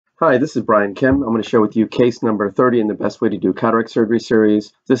Hi, this is Brian Kim. I'm going to share with you case number 30 in the best way to do cataract surgery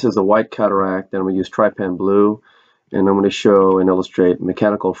series. This is a white cataract, and I'm going to use Trypan blue, and I'm going to show and illustrate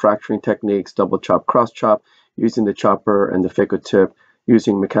mechanical fracturing techniques, double chop, cross chop, using the chopper and the phaco tip,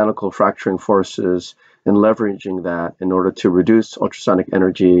 using mechanical fracturing forces and leveraging that in order to reduce ultrasonic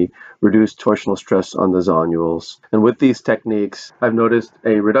energy, reduce torsional stress on the zonules. And with these techniques, I've noticed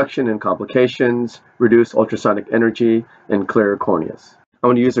a reduction in complications, reduced ultrasonic energy, and clearer corneas. I'm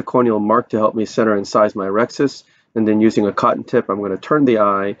going to use a corneal mark to help me center and size my rhexis, and then using a cotton tip, I'm going to turn the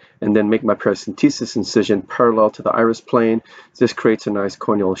eye and then make my paracentesis incision parallel to the iris plane. This creates a nice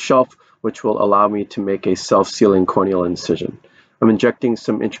corneal shelf, which will allow me to make a self-sealing corneal incision. I'm injecting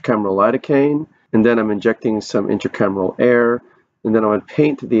some intracameral lidocaine, and then I'm injecting some intracameral air, and then I'm going to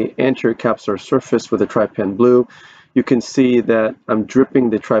paint the anterior capsular surface with a Trypan blue. You can see that I'm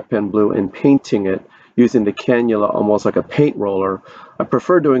dripping the Trypan blue and painting it using the cannula almost like a paint roller. I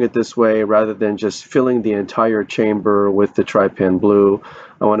prefer doing it this way rather than just filling the entire chamber with the Trypan blue.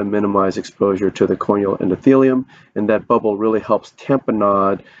 I want to minimize exposure to the corneal endothelium, and that bubble really helps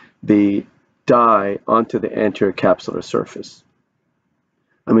tamponade the dye onto the anterior capsular surface.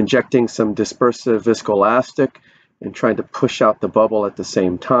 I'm injecting some dispersive viscoelastic and trying to push out the bubble at the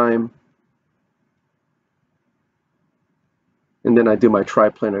same time. And then I do my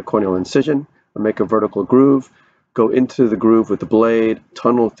triplanar corneal incision. I make a vertical groove, go into the groove with the blade,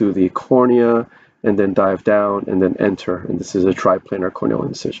 tunnel through the cornea, and then dive down and then enter. And this is a triplanar corneal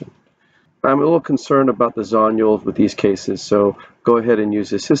incision. I'm a little concerned about the zonules with these cases, so go ahead and use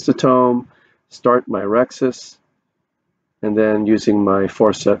this histotome, start my rhexis, and then using my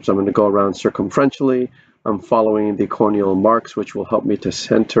forceps, I'm going to go around circumferentially. I'm following the corneal marks, which will help me to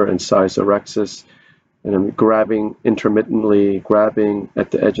center and size the rhexis. And I'm grabbing intermittently, grabbing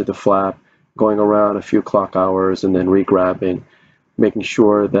at the edge of the flap, going around a few clock hours and then re-grabbing, making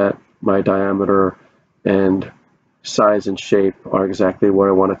sure that my diameter and size and shape are exactly where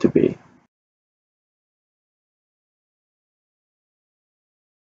I want it to be.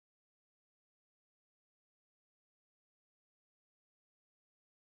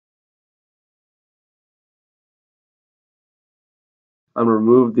 I'm going to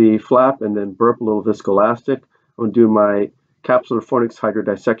remove the flap and then burp a little viscoelastic. I'm going to do my capsular fornix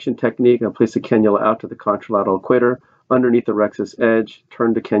hydrodissection technique and place the cannula out to the contralateral equator underneath the rhexis edge,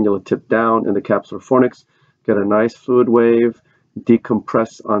 turn the cannula tip down in the capsular fornix, get a nice fluid wave,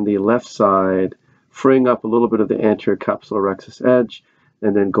 decompress on the left side, freeing up a little bit of the anterior capsular rhexis edge,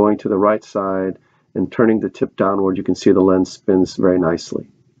 and then going to the right side and turning the tip downward. You can see the lens spins very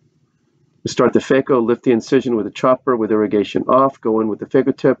nicely. We start the phaco, lift the incision with a chopper with irrigation off, go in with the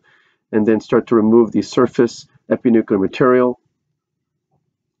phaco tip, and then start to remove the surface epinuclear material.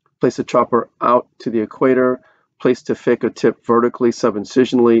 Place the chopper out to the equator, place the phaco tip vertically,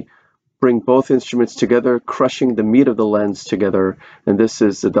 subincisionally, bring both instruments together, crushing the meat of the lens together, and this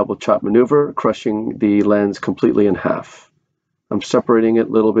is the double chop maneuver, crushing the lens completely in half. I'm separating it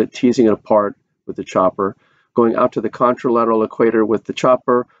a little bit, teasing it apart with the chopper, going out to the contralateral equator with the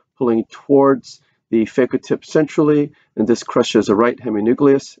chopper, pulling towards the phaco tip centrally, and this crushes a right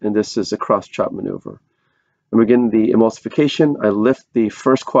heminucleus, and this is a cross chop maneuver. And begin the emulsification. I lift the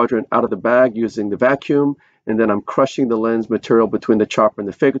first quadrant out of the bag using the vacuum, and then I'm crushing the lens material between the chopper and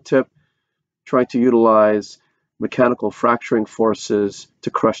the phaco tip, trying to utilize mechanical fracturing forces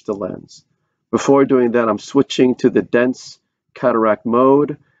to crush the lens. Before doing that, I'm switching to the dense cataract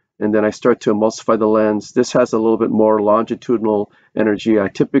mode, and then I start to emulsify the lens. This has a little bit more longitudinal energy. I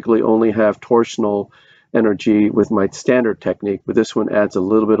typically only have torsional energy with my standard technique, but this one adds a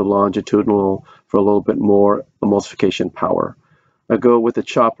little bit of longitudinal for a little bit more emulsification power. I go with the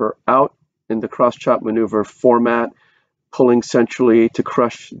chopper out in the cross chop maneuver format, pulling centrally to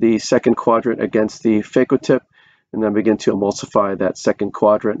crush the second quadrant against the phaco tip, and then begin to emulsify that second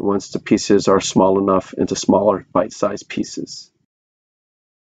quadrant once the pieces are small enough into smaller bite-sized pieces.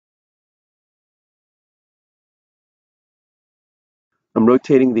 I'm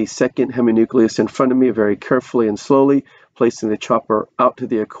rotating the second heminucleus in front of me very carefully and slowly, placing the chopper out to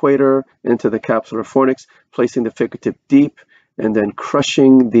the equator, into the capsular fornix, placing the phaco tip deep, and then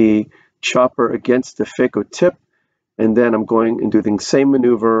crushing the chopper against the phaco tip. And then I'm going and doing the same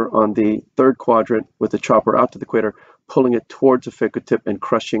maneuver on the third quadrant with the chopper out to the equator, pulling it towards the phaco tip and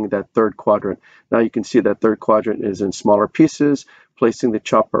crushing that third quadrant. Now you can see that third quadrant is in smaller pieces, placing the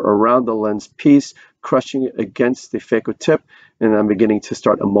chopper around the lens piece, crushing it against the phaco tip, and I'm beginning to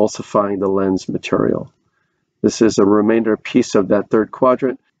start emulsifying the lens material. This is a remainder piece of that third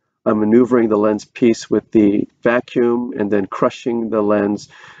quadrant. I'm maneuvering the lens piece with the vacuum and then crushing the lens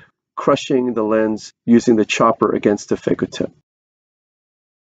using the chopper against the phaco tip.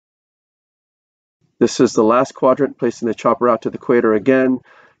 This is the last quadrant, placing the chopper out to the equator again,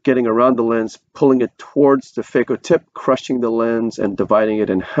 getting around the lens, pulling it towards the phaco tip, crushing the lens and dividing it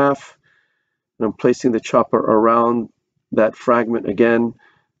in half. And I'm placing the chopper around that fragment again.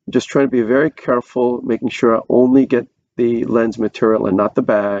 I'm just trying to be very careful, making sure I only get the lens material and not the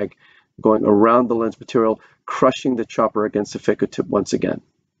bag, going around the lens material, crushing the chopper against the phaco tip once again.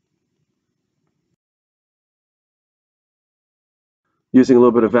 Using a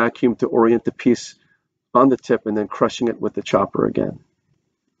little bit of vacuum to orient the piece on the tip and then crushing it with the chopper again.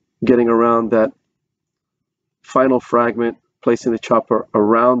 Getting around that final fragment, placing the chopper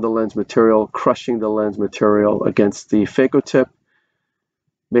around the lens material, crushing the lens material against the phaco tip,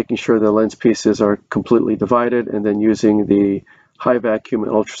 making sure the lens pieces are completely divided, and then using the high vacuum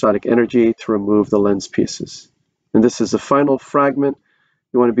and ultrasonic energy to remove the lens pieces. And this is the final fragment.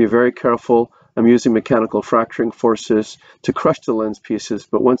 You want to be very careful. I'm using mechanical fracturing forces to crush the lens pieces,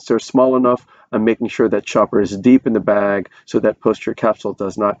 but once they're small enough, I'm making sure that chopper is deep in the bag so that posterior capsule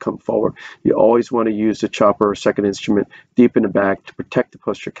does not come forward. You always want to use the chopper or second instrument deep in the bag to protect the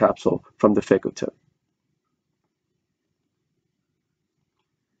posterior capsule from the phaco tip.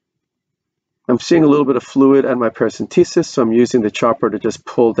 I'm seeing a little bit of fluid at my paracentesis, so I'm using the chopper to just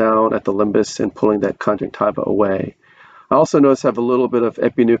pull down at the limbus and pulling that conjunctiva away. I also notice I have a little bit of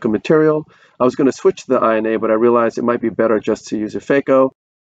epinuchal material. I was going to switch to the INA, but I realized it might be better just to use a phaco.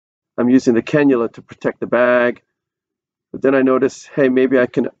 I'm using the cannula to protect the bag, but then I noticed, hey, maybe I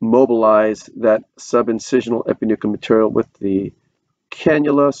can mobilize that subincisional epinuchal material with the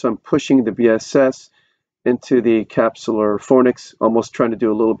cannula, so I'm pushing the BSS into the capsular fornix, almost trying to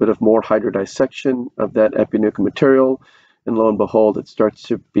do a little bit of more hydrodissection of that epinuchal material, and lo and behold, it starts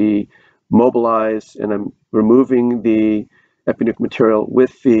to be mobilized, and I'm removing the epinuchal material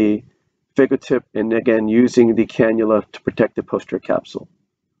with the phaco tip, and again using the cannula to protect the posterior capsule.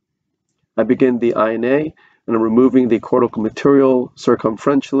 I begin the INA, and I'm removing the cortical material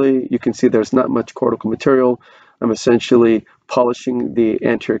circumferentially. You can see there's not much cortical material. I'm essentially polishing the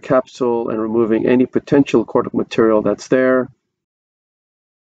anterior capsule and removing any potential cortical material that's there.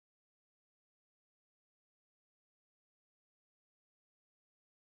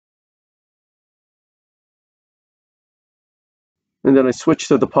 And then I switch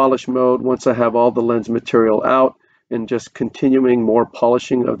to the polish mode once I have all the lens material out, and just continuing more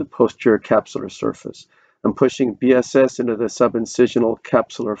polishing of the posterior capsular surface. I'm pushing BSS into the subincisional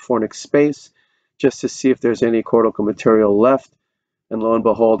capsular fornix space just to see if there's any cortical material left. And lo and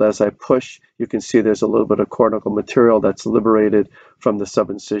behold, as I push, you can see there's a little bit of cortical material that's liberated from the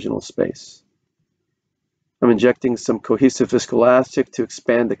subincisional space. I'm injecting some cohesive viscoelastic to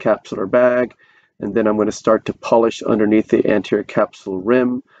expand the capsular bag, and then I'm going to start to polish underneath the anterior capsule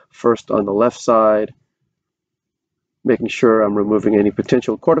rim, first on the left side, making sure I'm removing any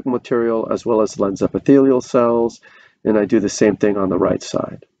potential cortical material as well as lens epithelial cells, and I do the same thing on the right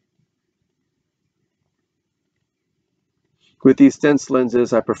side. With these dense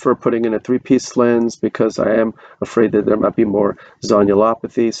lenses, I prefer putting in a 3-piece lens because I am afraid that there might be more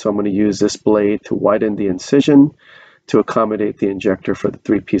zonulopathy, so I'm going to use this blade to widen the incision to accommodate the injector for the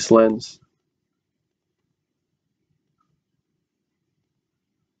 3-piece lens.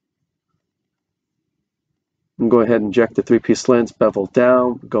 I'm going to go ahead and inject the 3-piece lens, bevel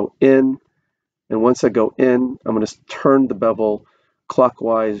down, go in, and once I go in, I'm going to turn the bevel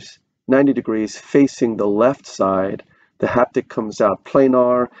clockwise 90 degrees facing the left side. The haptic comes out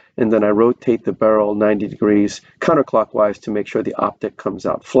planar, and then I rotate the barrel 90 degrees counterclockwise to make sure the optic comes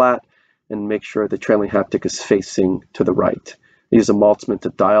out flat and make sure the trailing haptic is facing to the right. I use a Maltzman to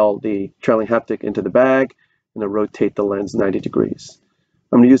dial the trailing haptic into the bag, and I rotate the lens 90 degrees.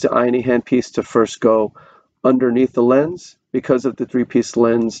 I'm going to use the INA handpiece to first go underneath the lens. Because of the 3-piece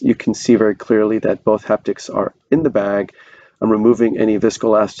lens, you can see very clearly that both haptics are in the bag. I'm removing any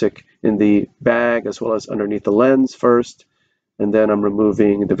viscoelastic in the bag as well as underneath the lens first, and then I'm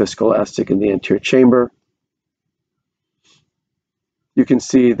removing the viscoelastic in the anterior chamber. You can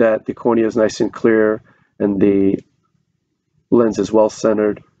see that the cornea is nice and clear and the lens is well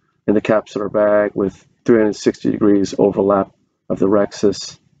centered in the capsular bag with 360 degrees overlap of the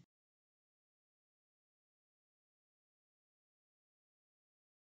rhexis.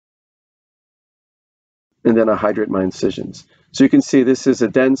 And then I hydrate my incisions. So you can see this is a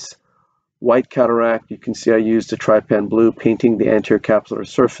dense white cataract. You can see I used a Trypan blue painting the anterior capsular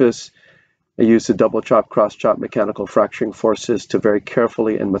surface. I used the double chop, cross chop mechanical fracturing forces to very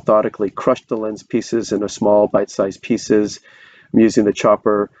carefully and methodically crush the lens pieces into small bite-sized pieces. I'm using the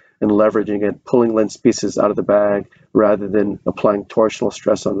chopper and leveraging it, pulling lens pieces out of the bag rather than applying torsional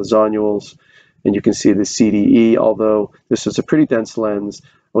stress on the zonules. And you can see the CDE, although this is a pretty dense lens,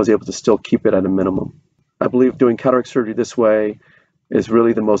 I was able to still keep it at a minimum. I believe doing cataract surgery this way is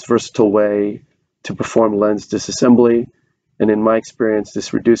really the most versatile way to perform lens disassembly. And in my experience,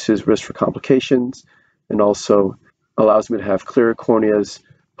 this reduces risk for complications and also allows me to have clearer corneas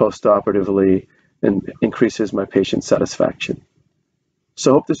post-operatively and increases my patient satisfaction.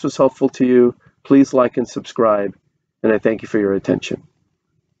 So I hope this was helpful to you. Please like and subscribe, and I thank you for your attention.